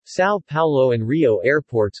São Paulo and Rio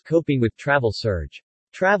airports coping with travel surge.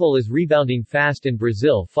 Travel is rebounding fast in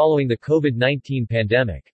Brazil following the COVID-19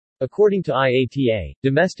 pandemic. According to IATA,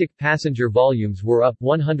 domestic passenger volumes were up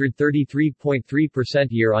 133.3%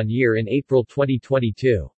 year-on-year in April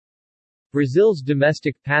 2022. Brazil's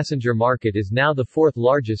domestic passenger market is now the fourth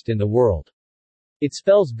largest in the world. It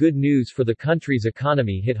spells good news for the country's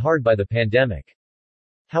economy hit hard by the pandemic.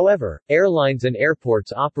 However, airlines and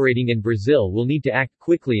airports operating in Brazil will need to act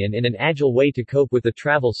quickly and in an agile way to cope with the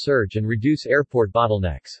travel surge and reduce airport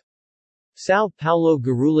bottlenecks. São Paulo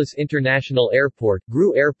Guarulhos International Airport,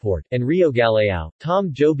 GRU Airport, and Rio Galeão,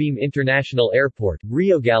 Tom Jobim International Airport,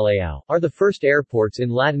 Rio Galeão, are the first airports in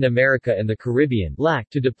Latin America and the Caribbean (LAC)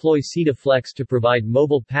 to deploy SITA Flex to provide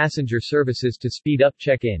mobile passenger services to speed up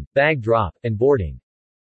check-in, bag drop, and boarding.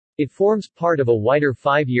 It forms part of a wider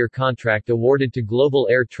 5-year contract awarded to Global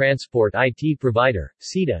Air Transport IT provider,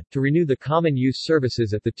 SITA, to renew the common use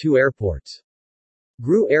services at the two airports.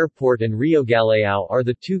 GRU Airport and Rio Galeão are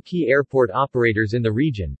the two key airport operators in the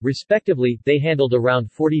region, respectively. They handled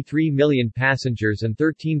around 43 million passengers and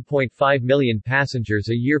 13.5 million passengers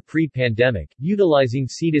a year pre-pandemic, utilizing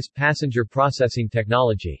SITA's passenger processing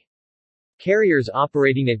technology. Carriers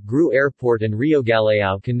operating at GRU Airport and Rio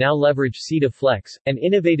Galeão can now leverage SITA Flex, an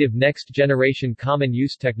innovative next-generation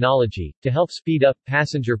common-use technology, to help speed up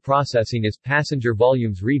passenger processing as passenger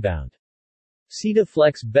volumes rebound. SITA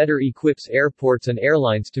Flex better equips airports and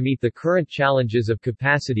airlines to meet the current challenges of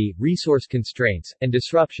capacity, resource constraints, and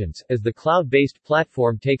disruptions, as the cloud-based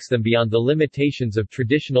platform takes them beyond the limitations of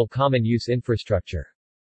traditional common-use infrastructure.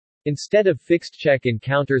 Instead of fixed check-in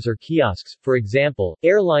counters or kiosks, for example,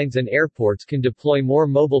 airlines and airports can deploy more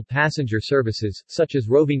mobile passenger services, such as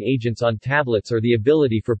roving agents on tablets or the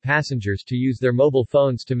ability for passengers to use their mobile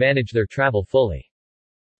phones to manage their travel fully.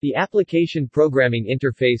 The Application Programming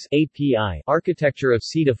Interface (API) architecture of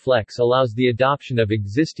SITA Flex allows the adoption of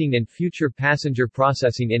existing and future passenger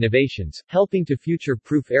processing innovations, helping to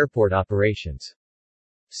future-proof airport operations.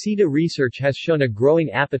 SITA research has shown a growing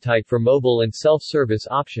appetite for mobile and self-service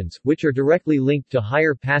options, which are directly linked to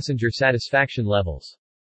higher passenger satisfaction levels.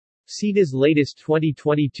 SITA's latest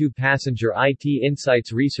 2022 Passenger IT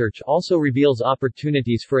Insights research also reveals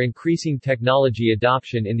opportunities for increasing technology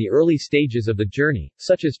adoption in the early stages of the journey,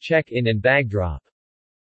 such as check-in and bag drop.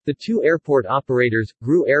 The two airport operators,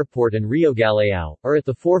 GRU Airport and Rio Galeão, are at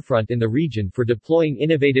the forefront in the region for deploying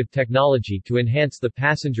innovative technology to enhance the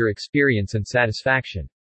passenger experience and satisfaction.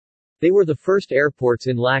 They were the first airports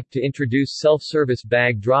in LAC to introduce self-service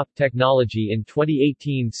bag drop technology in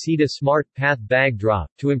 2018 SITA Smart Path Bag Drop,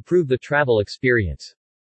 to improve the travel experience.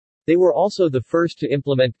 They were also the first to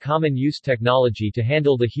implement common-use technology to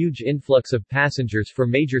handle the huge influx of passengers for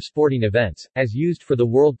major sporting events, as used for the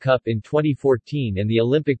World Cup in 2014 and the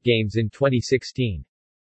Olympic Games in 2016.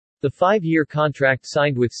 The 5-year contract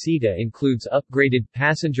signed with SITA includes upgraded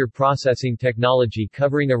passenger processing technology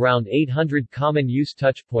covering around 800 common-use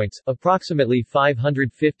touchpoints, approximately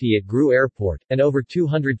 550 at GRU Airport, and over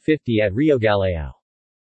 250 at Rio Galeão.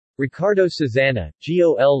 Ricardo Susana,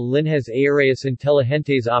 GOL Linhas Aéreas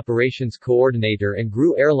Inteligentes Operations Coordinator and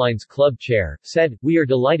GRU Airlines Club Chair, said, "We are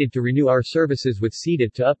delighted to renew our services with SITA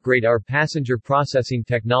to upgrade our passenger processing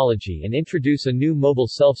technology and introduce a new mobile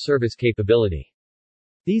self-service capability.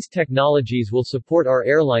 These technologies will support our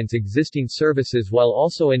airline's existing services while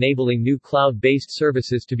also enabling new cloud-based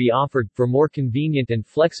services to be offered, for more convenient and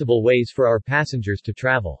flexible ways for our passengers to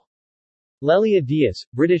travel." Lelia Diaz,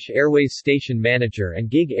 British Airways Station Manager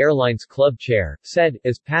and Gig Airlines Club Chair, said,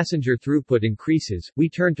 "As passenger throughput increases, we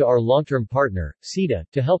turn to our long-term partner, SITA,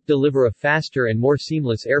 to help deliver a faster and more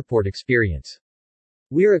seamless airport experience.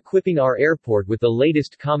 We're equipping our airport with the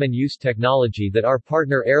latest common-use technology that our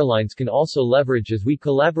partner airlines can also leverage as we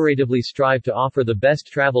collaboratively strive to offer the best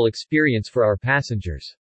travel experience for our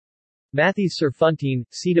passengers." Matthys Serfontein,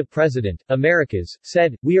 SITA President, Americas,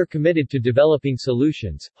 said, "We are committed to developing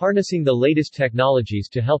solutions, harnessing the latest technologies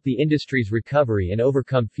to help the industry's recovery and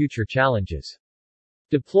overcome future challenges.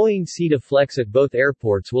 Deploying SITA Flex at both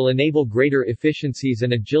airports will enable greater efficiencies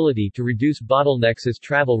and agility to reduce bottlenecks as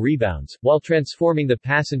travel rebounds, while transforming the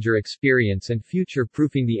passenger experience and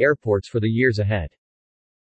future-proofing the airports for the years ahead."